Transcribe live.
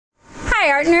Hi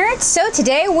art nerds! So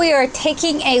today we are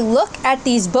taking a look at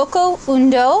these Boku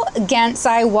Undo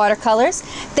Gansai watercolors.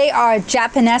 They are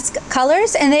Japanese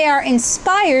colors and they are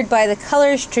inspired by the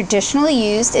colors traditionally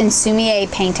used in sumi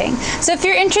painting. So if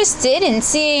you're interested in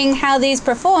seeing how these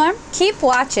perform, keep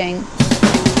watching.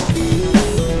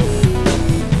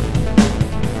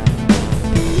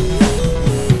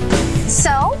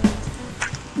 So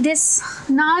this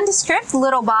nondescript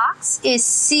little box is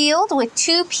sealed with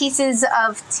 2 pieces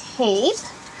of tape.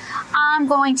 I'm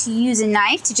going to use a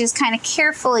knife to just kind of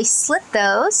carefully slit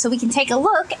those so we can take a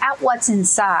look at what's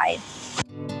inside.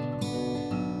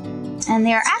 And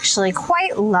they're actually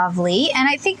quite lovely, and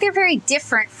I think they're very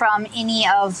different from any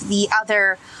of the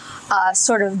other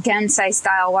sort of Gansai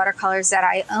style watercolors that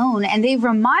I own, and they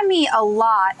remind me a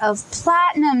lot of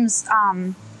Platinum's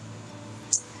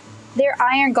their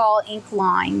Iron Gall ink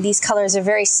line. These colors are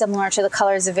very similar to the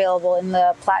colors available in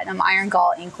the Platinum Iron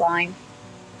Gall ink line.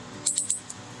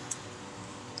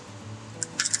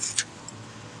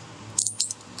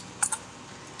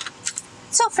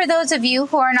 So for those of you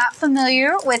who are not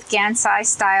familiar with Gansai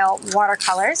style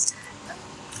watercolors,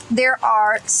 there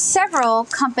are several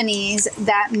companies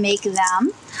that make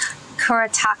them: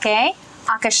 Kuretake,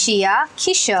 Akashiya,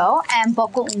 Kisho, and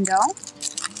Boku Undo.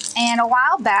 And a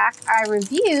while back, I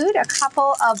reviewed a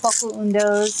couple of Boku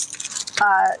Undo's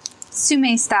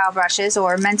Sume style brushes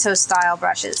or Mento style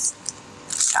brushes.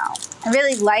 So I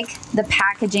really like the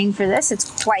packaging for this.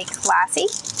 It's quite classy.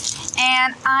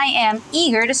 And I am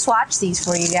eager to swatch these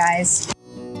for you guys.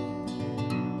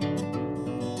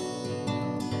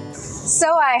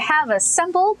 So I have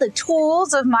assembled the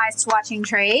tools of my swatching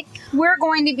trade. We're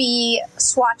going to be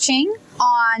swatching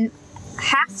on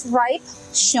half-ripe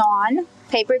Sean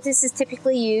paper. This is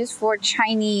typically used for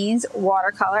Chinese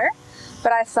watercolor,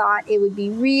 but I thought it would be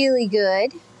really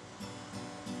good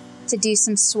to do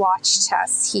some swatch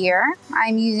tests here.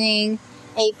 I'm using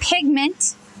a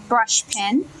pigment brush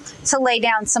pen to lay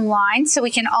down some lines so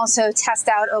we can also test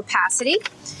out opacity.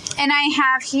 And I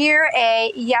have here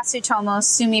a Yasutomo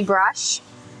Sumi brush,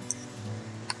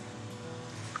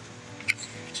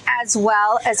 as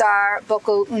well as our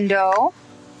Boku Undo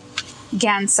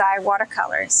Gansai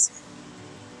watercolors.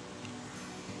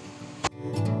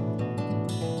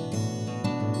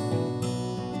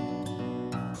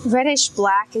 Reddish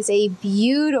black is a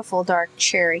beautiful dark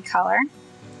cherry color.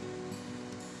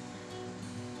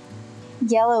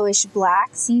 Yellowish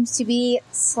black seems to be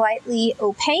slightly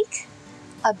opaque,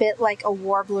 a bit like a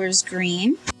warbler's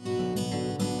green.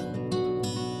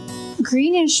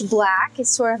 Greenish black is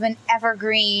sort of an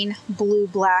evergreen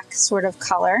blue-black sort of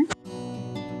color.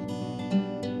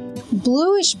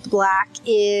 Bluish black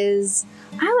is,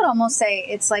 I would almost say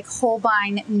it's like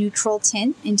Holbein neutral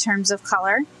tint in terms of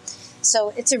color.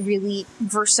 So it's a really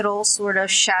versatile sort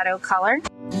of shadow color.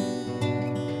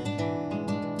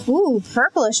 Ooh,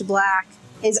 purplish black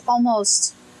is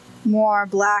almost more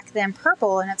black than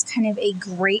purple, and it's kind of a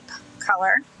grape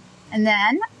color. And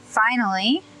then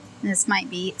finally, this might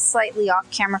be slightly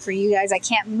off camera for you guys. I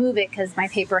can't move it because my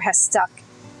paper has stuck,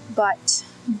 but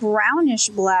brownish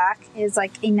black is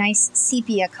like a nice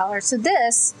sepia color. So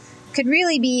this could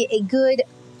really be a good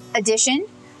addition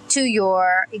to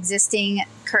your existing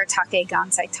Kuretake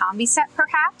Gansai Tambi set,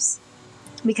 perhaps,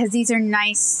 because these are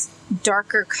nice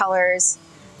darker colors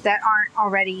that aren't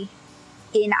already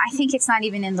in. I think it's not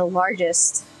even in the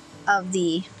largest of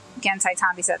the Gansai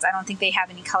Tambi sets. I don't think they have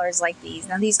any colors like these.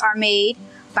 Now these are made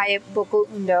by Boku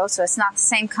Undo, so it's not the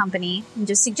same company. I'm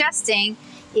just suggesting,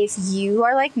 if you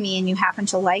are like me and you happen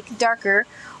to like darker,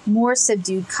 more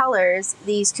subdued colors,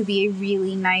 these could be a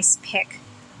really nice pick,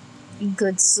 a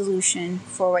good solution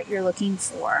for what you're looking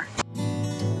for.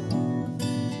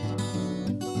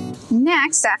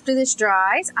 Next, after this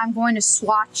dries, I'm going to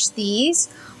swatch these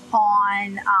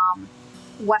on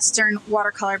Western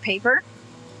watercolor paper.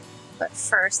 But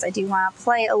first, I do want to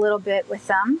play a little bit with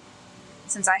them,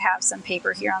 since I have some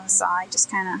paper here on the side, just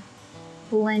kind of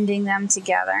blending them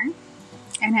together.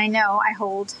 And I know I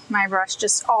hold my brush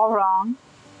just all wrong,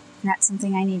 and that's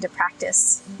something I need to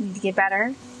practice. I need to get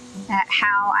better at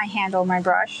how I handle my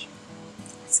brush.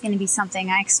 It's going to be something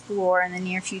I explore in the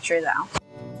near future, though.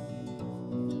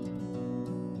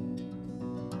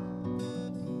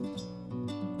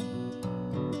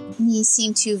 These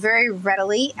seem to very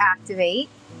readily activate,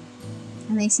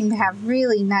 and they seem to have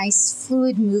really nice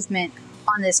fluid movement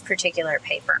on this particular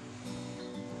paper.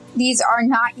 These are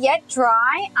not yet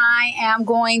dry. I am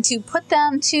going to put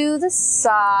them to the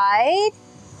side.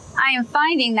 I am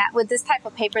finding that with this type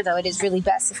of paper, though, it is really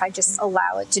best if I just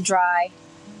allow it to dry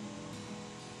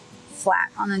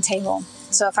flat on the table.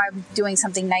 So if I'm doing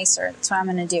something nicer, that's what I'm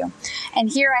going to do. And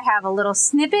here I have a little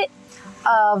snippet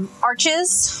of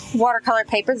Arches watercolor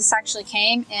paper. This actually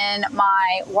came in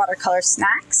my watercolor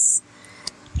snacks.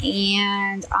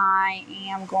 And I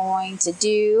am going to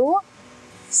do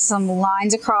some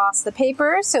lines across the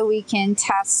paper so we can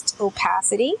test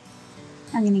opacity.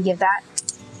 I'm going to give that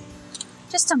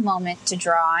just a moment to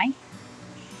dry.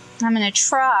 I'm going to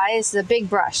try, this is a big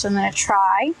brush, so I'm going to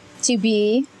try to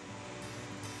be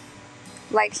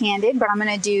light-handed, but I'm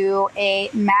going to do a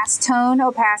mass tone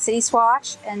opacity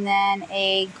swatch and then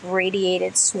a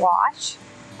gradiated swatch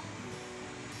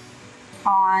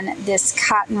on this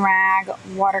cotton rag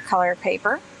watercolor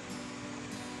paper.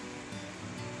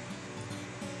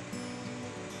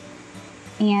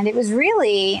 And it was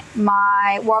really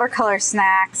my watercolor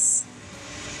snacks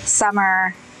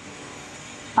summer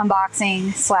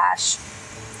unboxing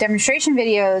 / demonstration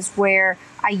videos where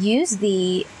I use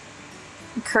the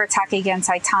Kuretake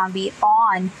Gansai Tambi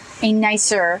on a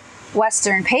nicer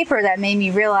Western paper that made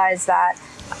me realize that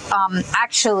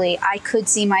actually I could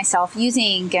see myself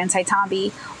using Gansai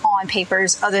Tambi on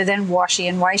papers other than washi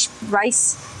and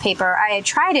rice paper. I had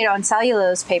tried it on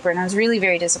cellulose paper and I was really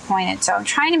very disappointed. So I'm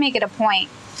trying to make it a point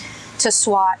to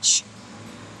swatch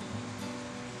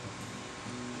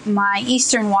my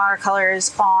Eastern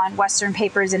watercolors on Western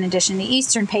papers in addition to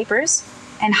Eastern papers,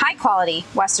 and high quality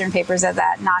Western papers at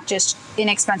that, not just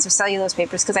inexpensive cellulose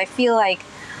papers, because I feel like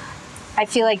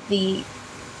the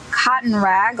cotton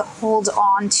rag holds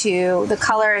on to the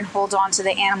color and holds on to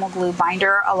the animal glue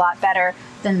binder a lot better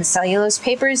than the cellulose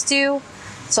papers do.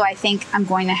 So I think I'm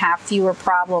going to have fewer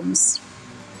problems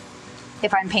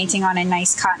if I'm painting on a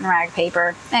nice cotton rag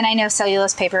paper. And I know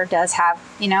cellulose paper does have,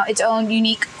 you know, its own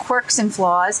unique quirks and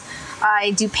flaws.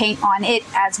 I do paint on it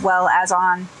as well as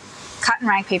on cotton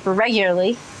rag paper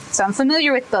regularly, so I'm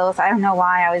familiar with both. I don't know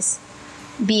why I was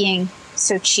being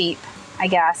so cheap, I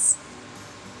guess.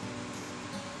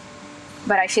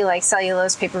 But I feel like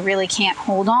cellulose paper really can't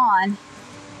hold on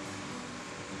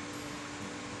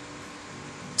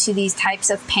to these types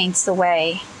of paints the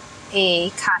way a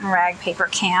cotton rag paper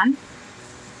can.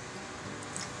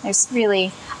 I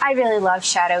really love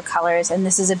shadow colors, and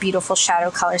this is a beautiful shadow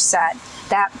color set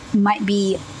that might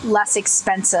be less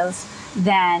expensive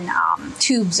than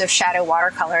tubes of shadow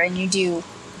watercolor, and you do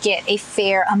get a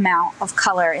fair amount of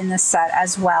color in this set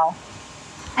as well.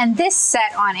 And this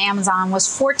set on Amazon was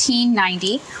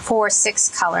 $14.90 for 6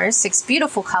 colors, 6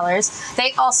 beautiful colors.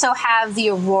 They also have the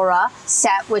Aurora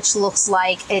set, which looks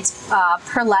like it's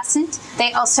pearlescent.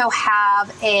 They also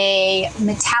have a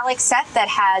metallic set that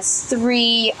has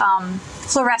 3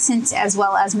 fluorescent as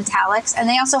well as metallics. And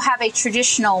they also have a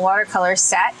traditional watercolor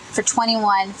set for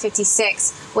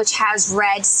 $21.56, which has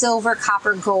red, silver,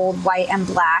 copper, gold, white, and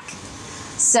black.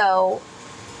 So,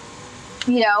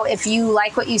 you know, if you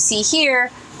like what you see here,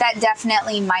 that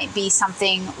definitely might be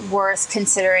something worth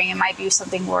considering. It might be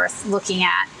something worth looking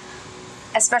at,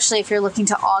 especially if you're looking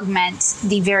to augment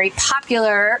the very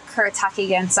popular Kuretake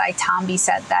Gansai Tambi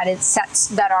set that is sets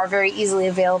that are very easily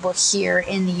available here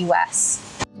in the US.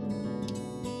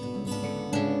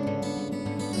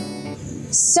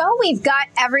 So we've got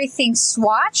everything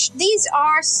swatched. These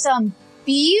are some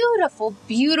beautiful,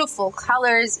 beautiful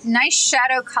colors. Nice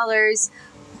shadow colors,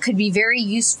 could be very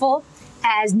useful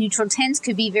as neutral tints,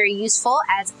 could be very useful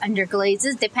as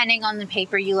underglazes, depending on the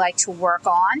paper you like to work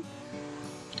on.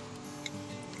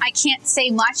 I can't say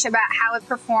much about how it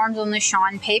performs on the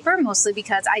Sean paper, mostly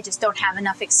because I just don't have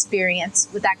enough experience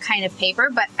with that kind of paper,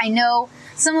 but I know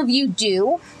some of you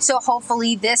do, so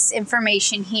hopefully this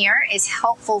information here is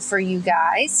helpful for you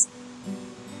guys.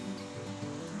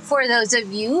 For those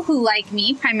of you who, like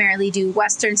me, primarily do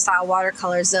Western style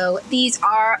watercolors, though, these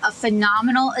are a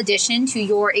phenomenal addition to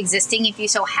your existing, if you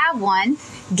so have one,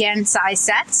 Gansai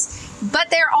sets, but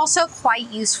they're also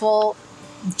quite useful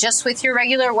just with your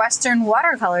regular Western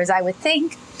watercolors, I would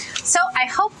think. So I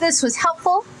hope this was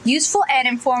helpful, useful, and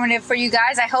informative for you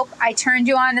guys. I hope I turned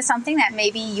you on to something that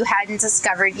maybe you hadn't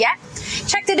discovered yet.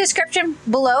 Check the description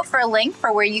below for a link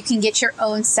for where you can get your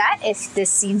own set if this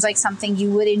seems like something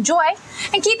you would enjoy.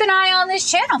 And keep an eye on this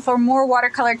channel for more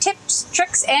watercolor tips,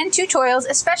 tricks, and tutorials,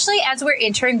 especially as we're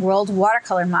entering World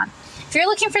Watercolor Month. If you're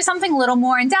looking for something a little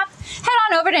more in-depth, head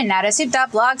on over to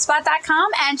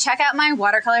nattasoup.blogspot.com and check out my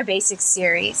Watercolor Basics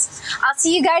series. I'll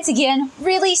see you guys again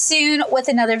really soon with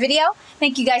another video.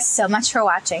 Thank you guys so much for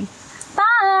watching.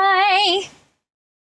 Bye!